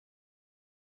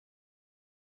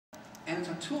and it's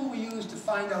a tool we use to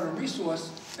find out a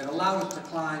resource that allowed us to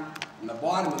climb from the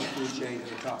bottom of the food chain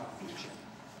to the top of the food chain.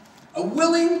 A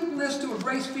willingness to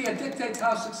embrace fear dictates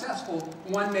how successful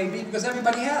one may be because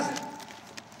everybody has it.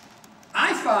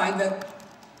 I find that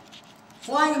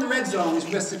flying in the red zone is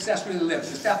where success really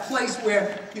lives. It's that place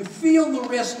where you feel the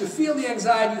risk, you feel the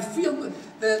anxiety, you feel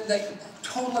the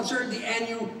total uncertainty, and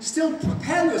you still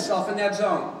propel yourself in that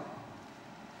zone.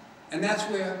 And that's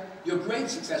where your great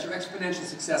success, your exponential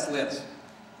success lives.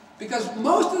 Because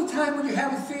most of the time when you're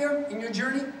having fear in your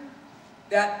journey,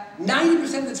 that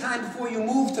 90% of the time before you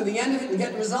move to the end of it and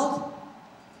get the result,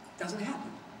 it doesn't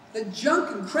happen. The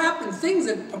junk and crap and things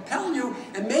that propel you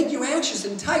and make you anxious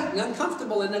and tight and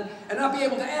uncomfortable and not be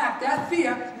able to act, that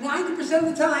fear, 90%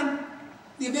 of the time,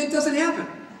 the event doesn't happen.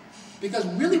 Because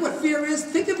really what fear is,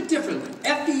 think of it differently.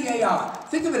 F-E-A-R.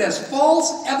 Think of it as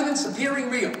false evidence appearing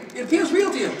real. It appears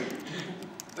real to you.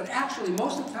 But actually,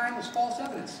 most of the time, it's false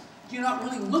evidence. You're not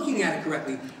really looking at it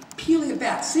correctly, peeling it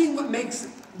back, seeing what makes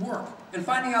it work, and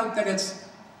finding out that it's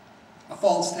a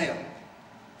false tale.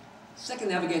 Second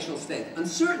navigational state,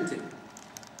 uncertainty.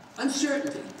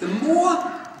 Uncertainty.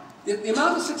 The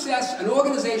amount of success an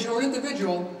organization or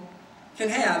individual can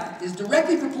have is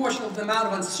directly proportional to the amount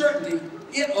of uncertainty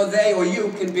it or they or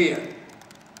you can bear.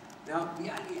 Now,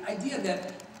 the idea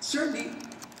that certainty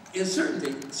is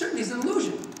certainty is an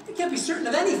illusion. You can't be certain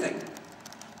of anything.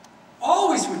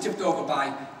 Always we're tipped over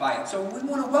by it. So we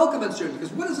want to welcome uncertainty,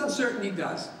 because what does uncertainty do?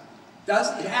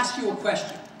 It asks you a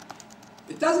question.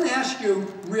 It doesn't ask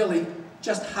you really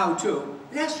just how to.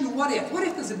 It asks you what if. What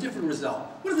if there's a different result?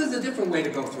 What if there's a different way to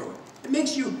go through it? It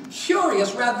makes you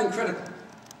curious rather than critical.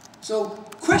 So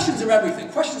questions are everything.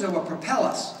 Questions are what propel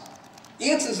us.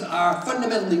 Answers are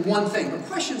fundamentally one thing, but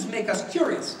questions make us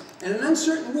curious. In an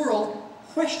uncertain world,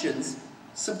 questions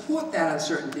support that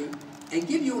uncertainty and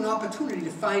give you an opportunity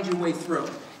to find your way through.